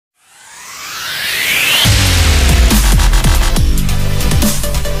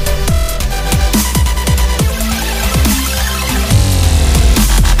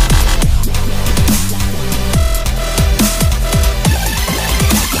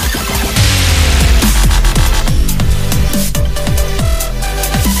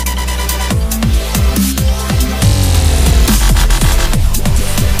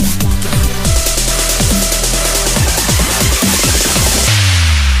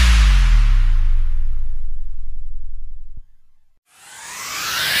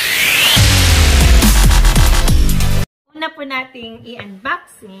po nating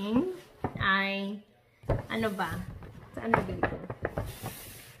i-unboxing ay, ano ba? Saan ba dito?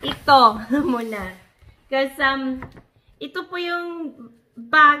 Ito muna. Because, ito po yung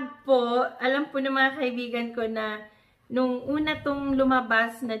bag po. Alam po ng mga kaibigan ko na nung una tong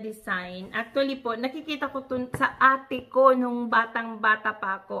lumabas na design, actually po, nakikita ko to sa ate ko nung batang-bata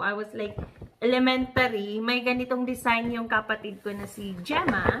pa ako. I was like elementary. May ganitong design yung kapatid ko na si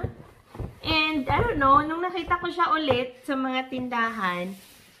Gemma. And, I don't know, nung nakita ko siya ulit sa mga tindahan,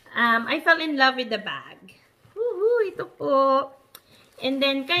 I fell in love with the bag. Woohoo! Ito po. And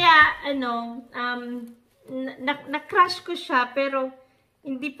then, kaya, na-crush ko siya, pero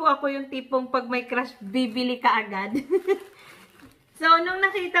hindi po ako yung tipong pag may crush, bibili ka agad. So, nung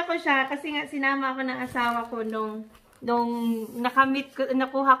nakita ko siya, kasi nga sinama ako ng asawa ko nung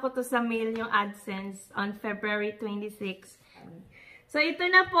nakuha ko to sa mail yung AdSense on February 26. So, ito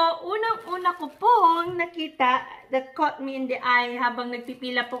na po, unang-una ko pong nakita that caught me in the eye habang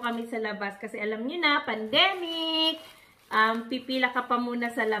nagpipila po kami sa labas. Kasi alam niyo na, pandemic, pipila ka pa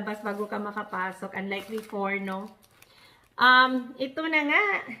muna sa labas bago ka makapasok. Unlike before, no? Ito na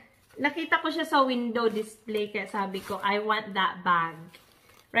nga. Nakita ko siya sa window display, kaya sabi ko, I want that bag.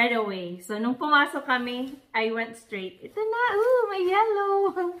 Right away. So, nung pumasok kami, I went straight. Ito na, may yellow.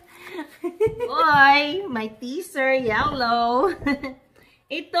 Boy, my teaser, yellow.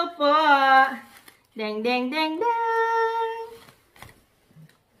 Ito po. Dang, dang, dang, dang.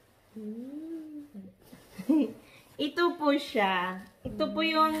 Ito po siya. Ito po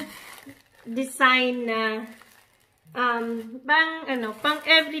yung design na pang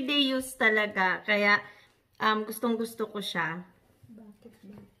everyday use talaga. Kaya, gustong-gusto ko siya.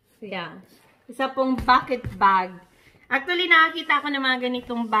 Yeah. Isa pong bucket bag. Actually, nakakita ko ng mga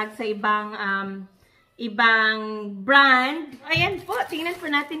ganitong bag sa ibang brand. Ayan po, tingnan po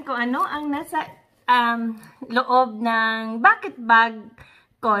natin kung ano ang nasa loob ng bucket bag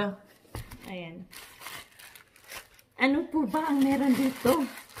ko. Ayan. Ano po ba ang meron dito?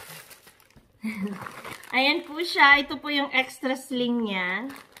 Ayan po siya. Ito po yung extra sling niya.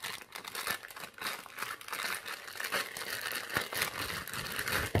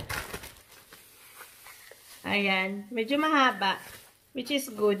 Ayan. Medyo mahaba. Which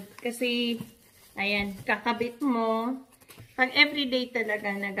is good. Kasi, ayan, kakabit mo. Pag everyday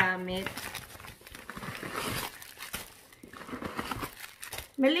talaga nagamit.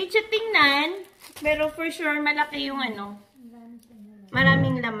 Maliit siya tingnan. Pero for sure, malaki yung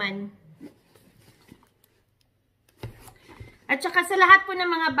maraming laman. At saka sa lahat po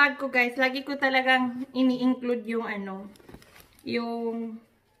ng mga bag ko, guys, lagi ko talagang ini-include yung yung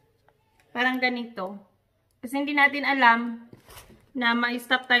parang ganito. Kasi hindi natin alam na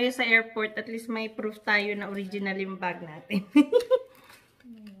ma-stop tayo sa airport, at least may proof tayo na original yung bag natin.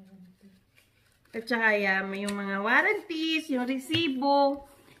 At saka may yung mga warranties, yung resibo.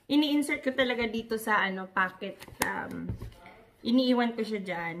 Ini-insert ko talaga dito sa packet. Iniiwan ko siya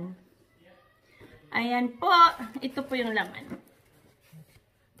dyan. Ayan po. Ito po yung laman.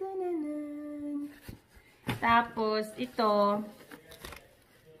 Tananan. Tapos, ito.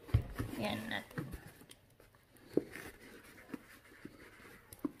 Ayan natin.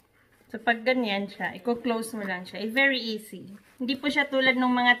 So, pag ganyan siya, i-close mo lang siya. Very easy. Hindi po siya tulad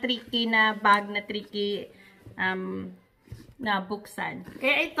ng mga tricky na bag na tricky na buksan.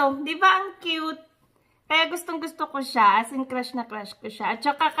 Kaya ito, di ba ang cute? Kaya gustong-gusto ko siya. As in, crush na crush ko siya. At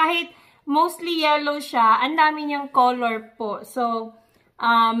saka kahit mostly yellow siya, ang dami niyang color po. So,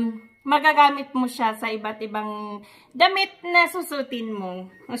 magagamit mo siya sa iba't ibang damit na susutin mo.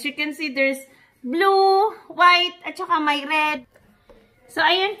 As you can see, there's blue, white, at saka may red. So,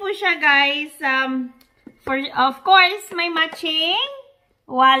 ayan po siya, guys. Of course, may matching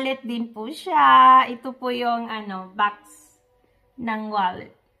wallet din po siya. Ito po yung, box ng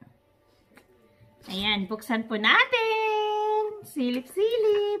wallet. Ayan, buksan po natin.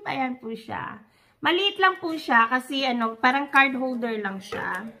 Silip-silip. Ayan po siya. Maliit lang po siya kasi, parang card holder lang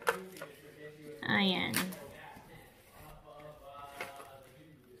siya. Ayan.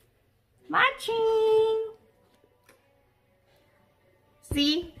 Matching!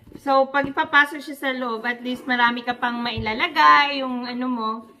 See? So, pag ipapasok siya sa loob, at least marami ka pang mailalagay, yung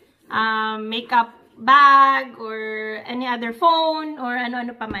makeup bag, or any other phone, or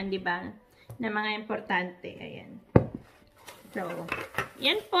ano-ano pa man, diba? Na mga importante. Ayan. So,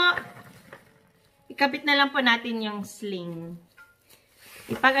 yan po. Ikabit na lang po natin yung sling.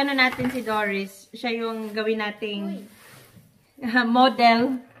 Ipag natin si Doris, siya yung gawin nating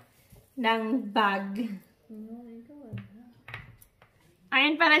model ng bag.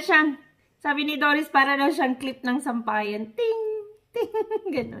 Ayan, para siyang, sabi ni Doris, para daw siyang clip ng sampayan. Ting! Ting!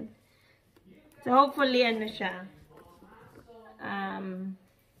 Ganun. So, hopefully, siya.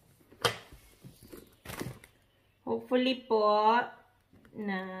 hopefully po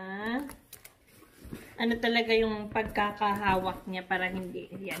na ano talaga yung pagkakahawak niya para hindi.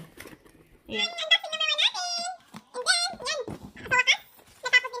 Yan. Ayan.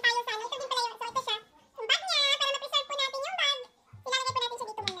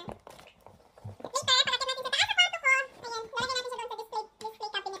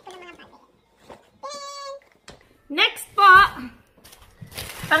 Next po,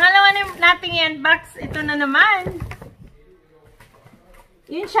 pangalawa natin yan, box, ito na naman.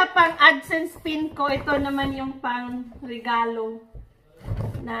 Yun siya pang AdSense pin ko. Ito naman yung pang regalo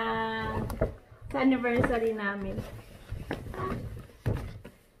na sa anniversary namin.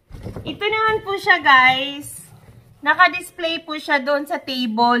 Ito naman po siya, guys. Naka-display po siya doon sa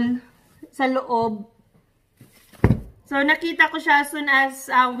table sa loob. So, nakita ko siya as soon as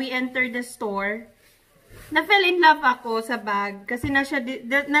we enter the store. Na-fell in love ako sa bag kasi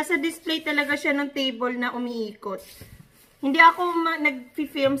nasa display talaga siya ng table na umiikot. Hindi ako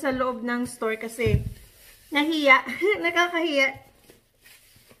nag-film sa loob ng store kasi nahiya. Nakakahiya.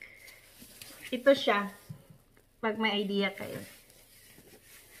 Ito siya. Pag may idea kayo.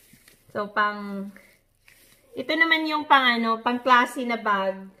 So, ito naman yung pang klase na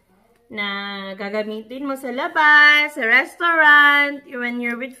bag na gagamitin mo sa labas, sa restaurant, when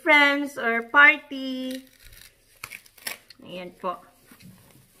you're with friends or party. Ayan po.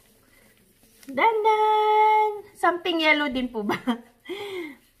 Dandan! Something yellow din po ba?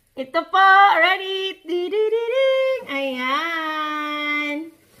 Ito po. Ready? Di-di-di-ding! Ayan.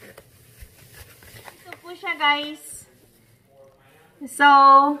 Ito po siya, guys. So,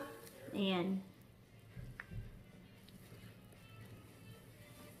 ayan.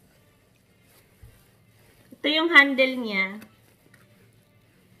 Ito yung handle niya.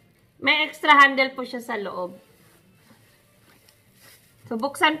 May extra handle po siya sa loob. So,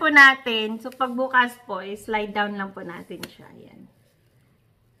 buksan po natin. So, pagbukas po, slide down lang po natin siya. Ayan.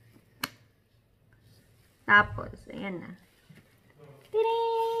 Tapos, ayan na.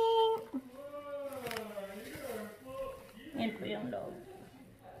 Tiring! Ayan po yung loob.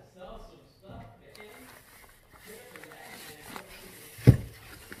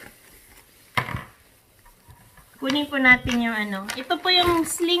 Kunin po natin yung ano. Ito po yung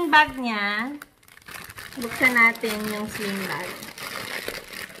sling bag niya. Buksan natin yung sling bag.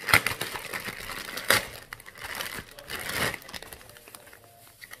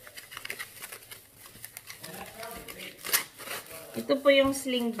 Ito po yung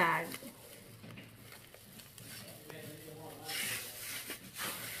sling bag.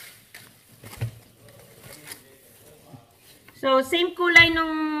 So, same kulay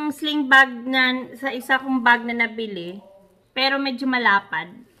nung sling bag na sa isa kong bag na nabili. Pero medyo malapad.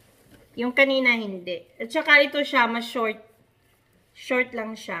 Yung kanina hindi. At saka ito siya, mas short. Short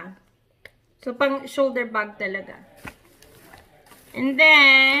lang siya. So, pang shoulder bag talaga. And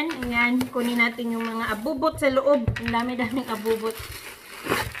then, ayan, kunin natin yung mga abubot sa loob. Ang dami-daming abubot.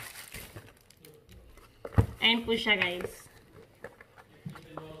 Ayan po siya, guys.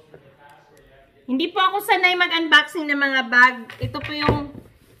 Hindi po ako sanay mag-unboxing ng mga bag. Ito po yung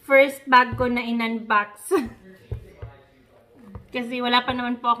first bag ko na in-unbox. Kasi wala pa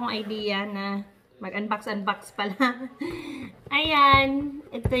naman po akong idea na mag-unbox pala. Ayan.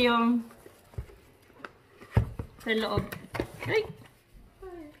 Ito yung sa loob. Ay!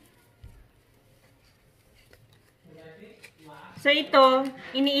 So, ito,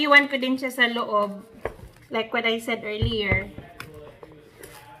 iniiwan ko din siya sa loob. Like what I said earlier.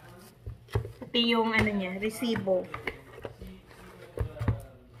 Pati yung, ano niya, resibo.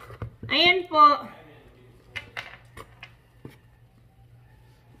 Ayan po.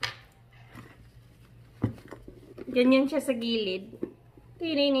 Ganyan siya sa gilid.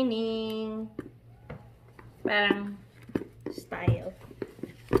 Tirining. Parang style.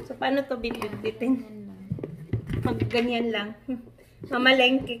 So, paano to bitbitin? Pag ganyan lang.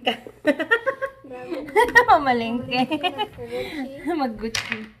 Mamalengke ka. Mamalengke.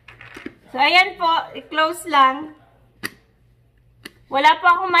 Mag-Gucci. So, ayan po. I-close lang. Wala po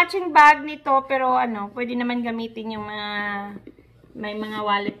akong matching bag nito. Pero, ano, pwede naman gamitin yung mga may mga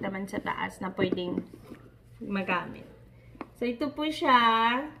wallet naman sa taas na pwedeng magamit. So, ito po siya.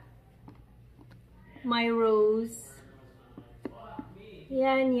 My rose.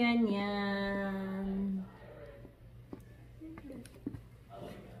 Yan, yan, yan.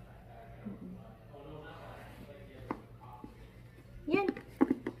 Yan.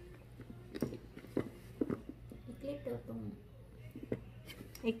 I-clip daw itong.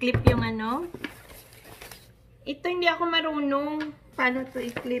 I-clip yung ano. Ito hindi ako marunong. Paano to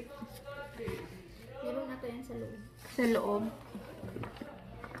i-clip? Meron na to yan sa loob. Sa loob.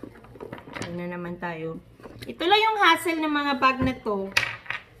 bag na naman tayo. Ito lang yung hassle ng mga bag na to.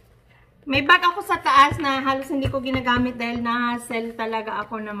 May bag ako sa taas na halos hindi ko ginagamit dahil na-hassle talaga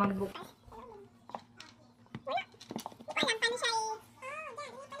ako na mag-book.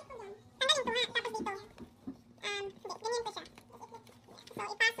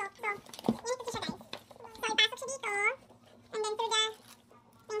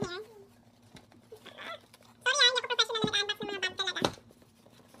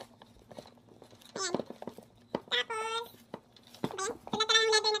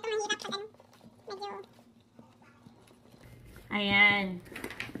 Ayan.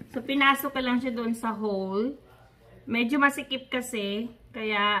 So, pinasok ko lang siya doon sa hole. Medyo masikip kasi,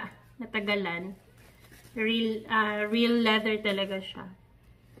 kaya natagalan. Real leather talaga siya.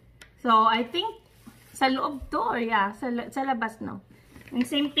 So, I think, sa loob to, or yeah, sa labas, no? Yung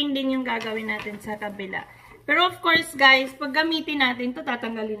same thing din yung gagawin natin sa kabila. Pero of course, guys, pag gamitin natin, to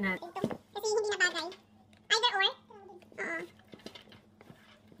tatanggalin natin. Kasi hindi na bagay. Either or.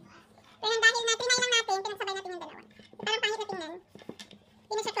 Pero dahil na trinay lang natin, pinagsabay natin yung dalawa. Parang pangit na tingnan.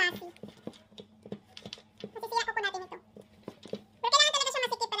 Hindi na siya classy. Masisiyak ko natin ito. Pero kailangan talaga siya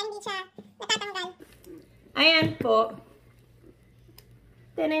masikip para hindi siya natatanggal. Ayan po.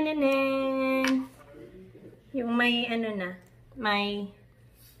 Tenenenen. Yung may ano na. May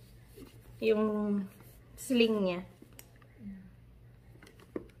yung sling niya.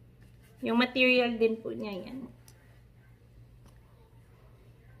 Yung material din po niya yan.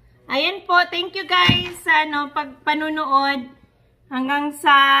 Ayan po, thank you guys sa pagpanunood. Hanggang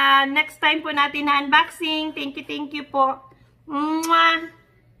sa next time po natin na unboxing. Thank you po. Mwah!